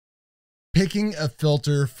Picking a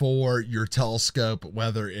filter for your telescope,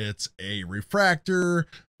 whether it's a refractor,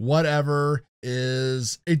 whatever,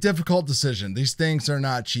 is a difficult decision. These things are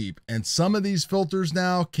not cheap. And some of these filters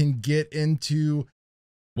now can get into,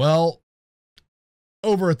 well,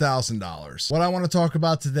 over $1,000. What I want to talk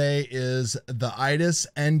about today is the ITIS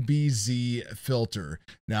NBZ filter.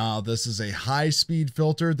 Now, this is a high-speed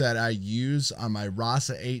filter that I use on my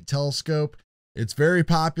RASA 8 telescope. It's very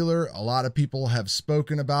popular. A lot of people have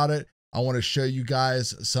spoken about it. I want to show you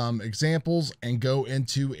guys some examples and go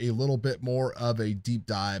into a little bit more of a deep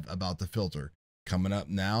dive about the filter. Coming up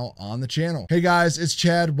now on the channel. Hey guys, it's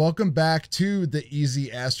Chad. Welcome back to the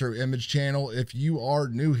Easy Astro Image channel. If you are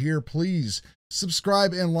new here, please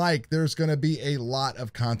subscribe and like. There's going to be a lot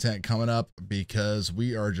of content coming up because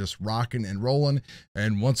we are just rocking and rolling.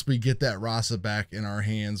 And once we get that RASA back in our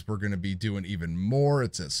hands, we're going to be doing even more.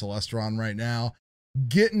 It's at Celestron right now,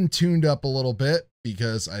 getting tuned up a little bit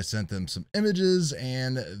because I sent them some images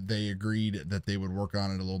and they agreed that they would work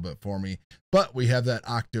on it a little bit for me. But we have that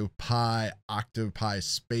Octopi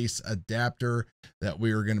space adapter that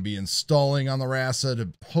we are going to be installing on the RASA to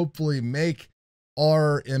hopefully make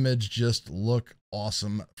our image just look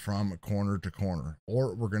awesome from corner to corner,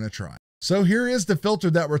 or we're going to try. So here is the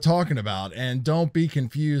filter that we're talking about, and don't be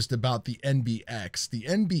confused about the NBX. The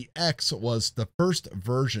NBX was the first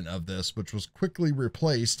version of this, which was quickly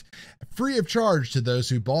replaced, free of charge to those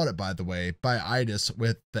who bought it, by the way, by ITIS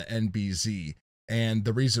with the NBZ. And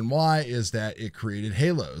the reason why is that it created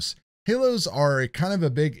halos. Halos are a kind of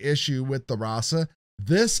a big issue with the RASA.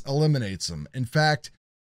 This eliminates them. In fact,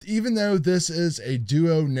 even though this is a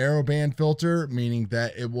duo narrowband filter, meaning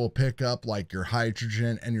that it will pick up like your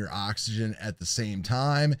hydrogen and your oxygen at the same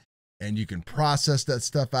time, and you can process that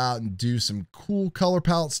stuff out and do some cool color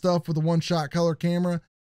palette stuff with a one-shot color camera,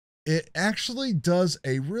 it actually does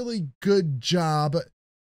a really good job.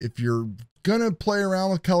 If you're gonna play around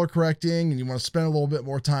with color correcting and you want to spend a little bit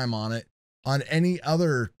more time on it, on any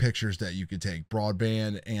other pictures that you could take,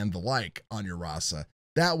 broadband and the like, on your RASA.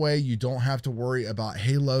 That way you don't have to worry about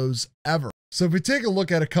halos ever. So if we take a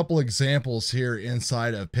look at a couple examples here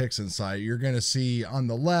inside of PixInsight, you're going to see on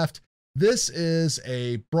the left, this is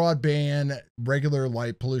a broadband regular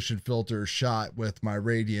light pollution filter shot with my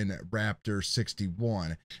Radian Raptor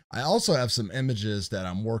 61. I also have some images that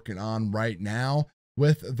I'm working on right now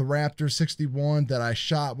with the Raptor 61 that I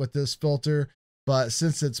shot with this filter. But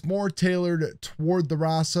since it's more tailored toward the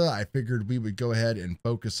RASA, I figured we would go ahead and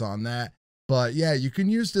focus on that. But yeah, you can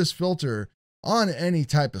use this filter on any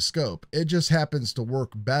type of scope. It just happens to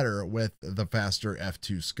work better with the faster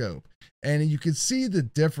f2 scope. And you can see the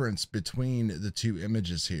difference between the two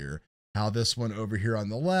images here. How this one over here on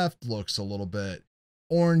the left looks a little bit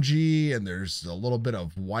orangey and there's a little bit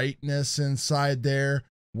of whiteness inside there.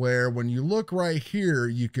 Where when you look right here,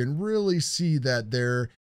 you can really see that there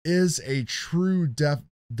is a true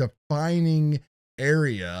defining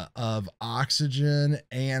area of oxygen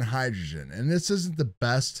and hydrogen. And this isn't the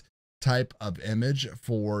best type of image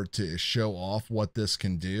to show off what this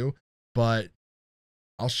can do, but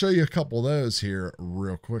I'll show you a couple of those here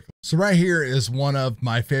real quickly. So right here is one of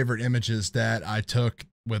my favorite images that I took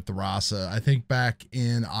with the RASA, I think back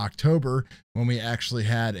in October when we actually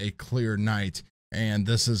had a clear night. And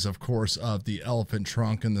this is of course of the elephant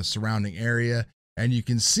trunk and the surrounding area. And you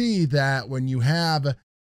can see that when you have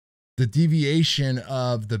the deviation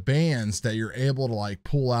of the bands, that you're able to like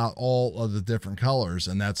pull out all of the different colors.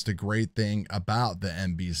 And that's the great thing about the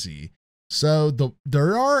NBZ. So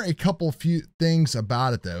there are a few things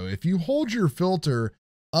about it though. If you hold your filter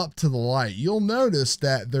up to the light, you'll notice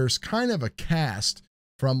that there's kind of a cast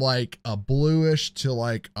from like a bluish to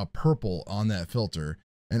like a purple on that filter.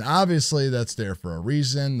 And obviously that's there for a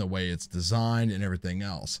reason, the way it's designed and everything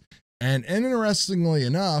else. And interestingly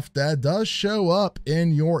enough, that does show up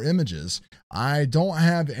in your images. I don't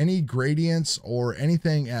have any gradients or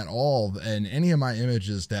anything at all in any of my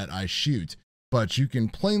images that I shoot, but you can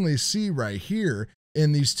plainly see right here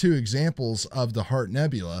in these two examples of the Heart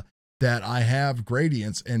Nebula that I have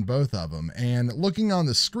gradients in both of them. And looking on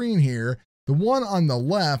the screen here, the one on the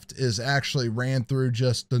left is actually ran through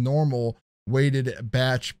just the normal weighted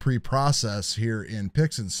batch pre-process here in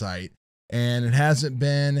PixInsight, and it hasn't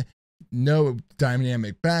been no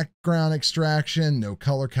dynamic background extraction, no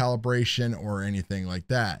color calibration or anything like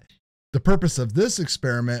that. The purpose of this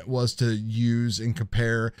experiment was to use and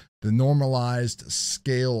compare the normalized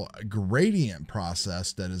scale gradient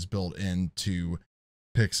process that is built into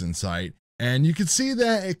PixInsight. And you can see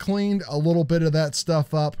that it cleaned a little bit of that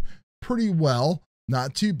stuff up pretty well,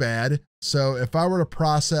 not too bad. So if I were to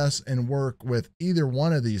process and work with either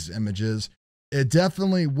one of these images, it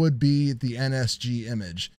definitely would be the NSG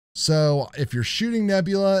image. So if you're shooting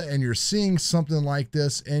nebula and you're seeing something like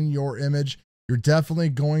this in your image, you're definitely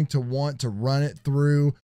going to want to run it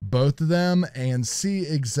through both of them and see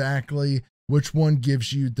exactly which one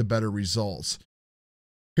gives you the better results.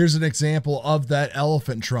 Here's an example of that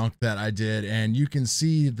elephant trunk that I did, and you can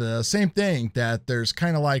see the same thing, that there's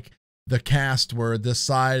kind of like the cast where this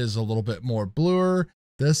side is a little bit more bluer,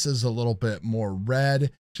 this is a little bit more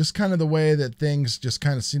red, just kind of the way that things just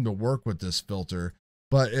kind of seem to work with this filter.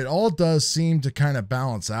 But it all does seem to kind of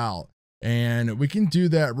balance out, and we can do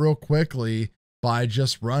that real quickly by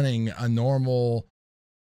just running a normal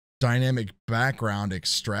dynamic background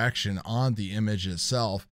extraction on the image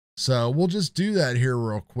itself. So we'll just do that here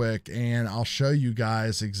real quick, and I'll show you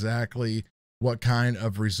guys exactly what kind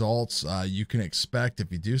of results you can expect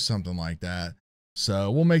if you do something like that.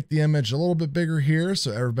 So we'll make the image a little bit bigger here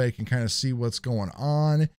so everybody can kind of see what's going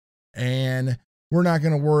on. And we're not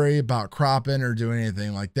going to worry about cropping or doing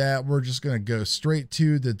anything like that. We're just going to go straight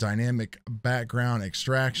to the dynamic background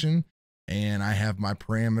extraction. And I have my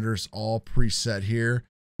parameters all preset here.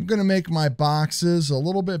 I'm going to make my boxes a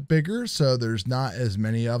little bit bigger so there's not as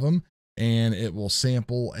many of them, and it will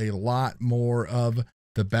sample a lot more of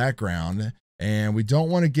the background. And we don't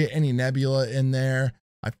want to get any nebula in there.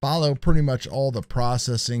 I follow pretty much all the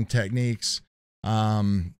processing techniques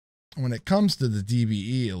when it comes to the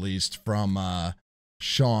DBE, at least from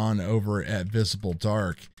Sean over at Visible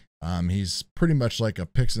Dark. He's pretty much like a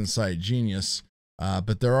PixInsight genius,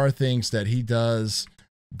 but there are things that he does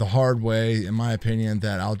the hard way, in my opinion,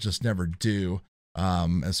 that I'll just never do,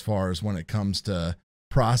 as far as when it comes to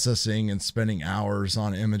processing and spending hours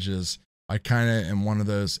on images. I kind of am one of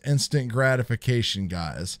those instant gratification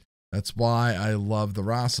guys. That's why I love the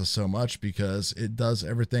Rasa so much, because it does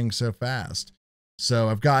everything so fast. So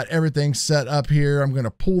I've got everything set up here. I'm going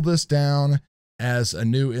to pull this down as a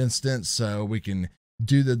new instance so we can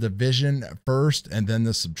do the division first and then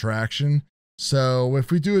the subtraction. So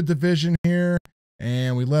if we do a division here,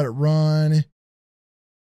 and we let it run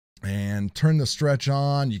and turn the stretch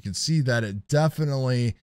on, you can see that it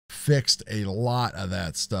definitely fixed a lot of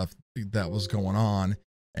that stuff that was going on.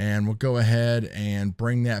 And we'll go ahead and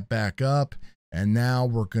bring that back up. And now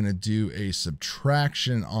we're going to do a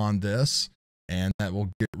subtraction on this, and that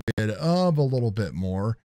will get rid of a little bit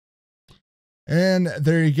more. And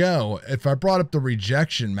there you go. If I brought up the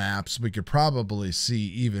rejection maps, we could probably see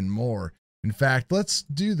even more. In fact, let's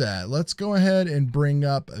do that. Let's go ahead and bring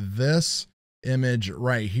up this image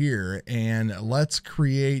right here, and let's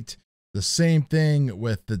create the same thing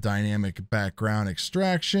with the dynamic background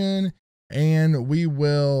extraction. And we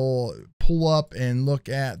will pull up and look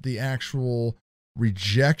at the actual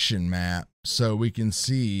rejection map so we can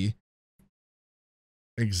see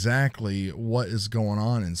exactly what is going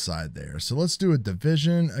on inside there. So let's do a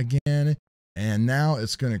division again, and now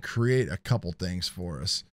it's going to create a couple things for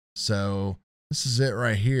us. So this is it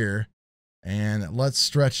right here, and let's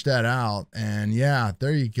stretch that out. And yeah,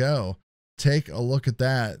 there you go. Take a look at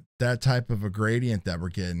that type of a gradient that we're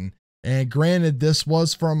getting. And granted, this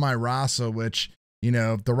was from my Rasa, which, you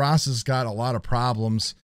know, the Rasa's got a lot of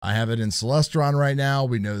problems. I have it in Celestron right now.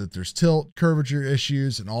 We know that there's tilt, curvature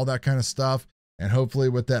issues, and all that kind of stuff. And hopefully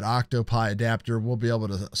with that Octopi adapter, we'll be able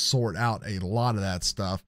to sort out a lot of that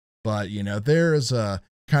stuff. But, you know, there is a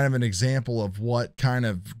kind of an example of what kind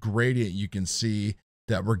of gradient you can see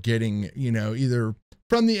that we're getting, you know, either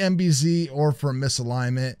from the MBZ or from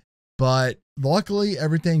misalignment. But luckily,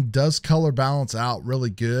 everything does color balance out really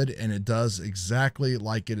good, and it does exactly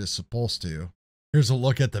like it is supposed to. Here's a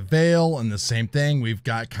look at the veil, and the same thing. We've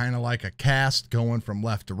got kind of like a cast going from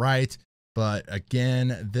left to right. But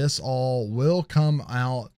again, this all will come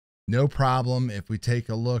out no problem if we take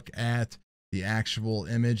a look at the actual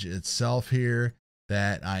image itself here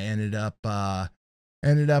that I ended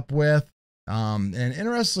up with. And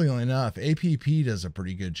interestingly enough, APP does a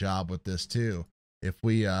pretty good job with this too. If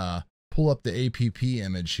we pull up the APP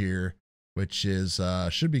image here, which is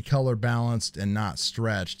should be color balanced and not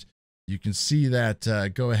stretched, you can see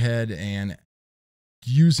that go ahead and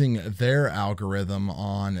using their algorithm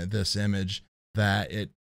on this image, that it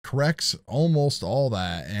corrects almost all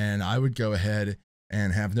that. And I would go ahead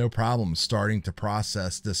and have no problem starting to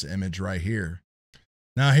process this image right here.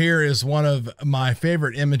 Now here is one of my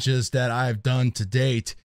favorite images that I've done to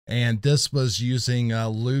date, and this was using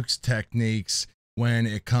Luke's techniques when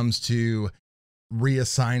it comes to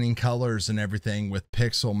reassigning colors and everything with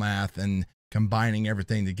pixel math and combining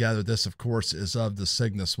everything together. This of course is of the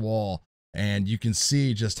Cygnus wall, and you can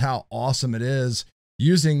see just how awesome it is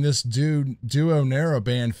using this duo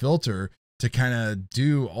narrowband filter to kind of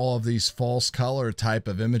do all of these false color type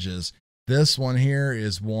of images. This one here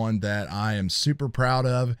is one that I am super proud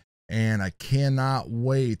of, and I cannot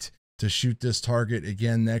wait to shoot this target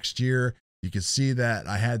again next year. You can see that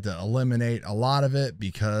I had to eliminate a lot of it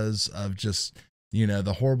because of just, you know,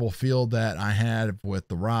 the horrible field that I had with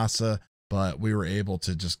the RASA, but we were able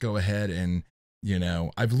to just go ahead and, you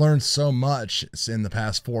know, I've learned so much in the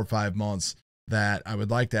past 4 or 5 months that I would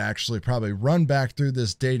like to actually probably run back through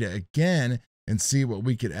this data again and see what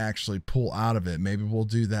we could actually pull out of it. Maybe we'll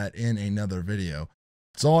do that in another video.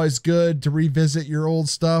 It's always good to revisit your old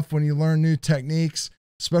stuff when you learn new techniques,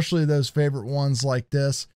 especially those favorite ones like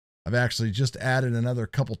this. I've actually just added another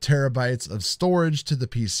couple terabytes of storage to the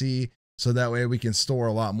PC, so that way we can store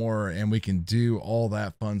a lot more and we can do all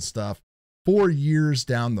that fun stuff for years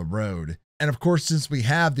down the road. And of course, since we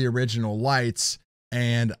have the original lights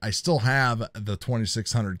and I still have the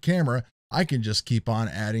 2600 camera, I can just keep on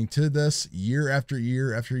adding to this year after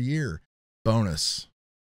year after year. Bonus.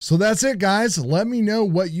 So that's it, guys. Let me know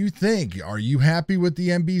what you think. Are you happy with the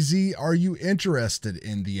MBZ? Are you interested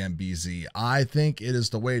in the MBZ? I think it is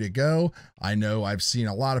the way to go. I know I've seen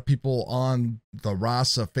a lot of people on the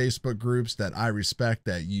RASA Facebook groups that I respect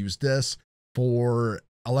that use this for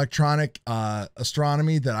electronic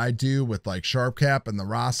astronomy that I do with like SharpCap and the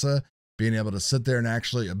RASA, being able to sit there and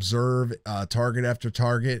actually observe target after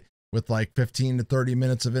target with like 15 to 30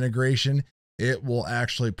 minutes of integration. It will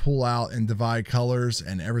actually pull out and divide colors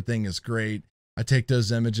and everything is great. I take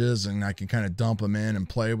those images and I can kind of dump them in and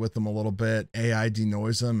play with them a little bit, AI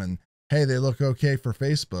denoise them, and hey, they look okay for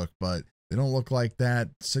Facebook, but they don't look like that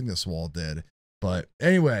Cygnus wall did. But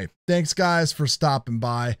anyway, thanks guys for stopping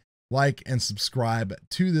by. Like and subscribe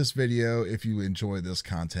to this video if you enjoy this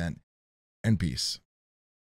content, and peace.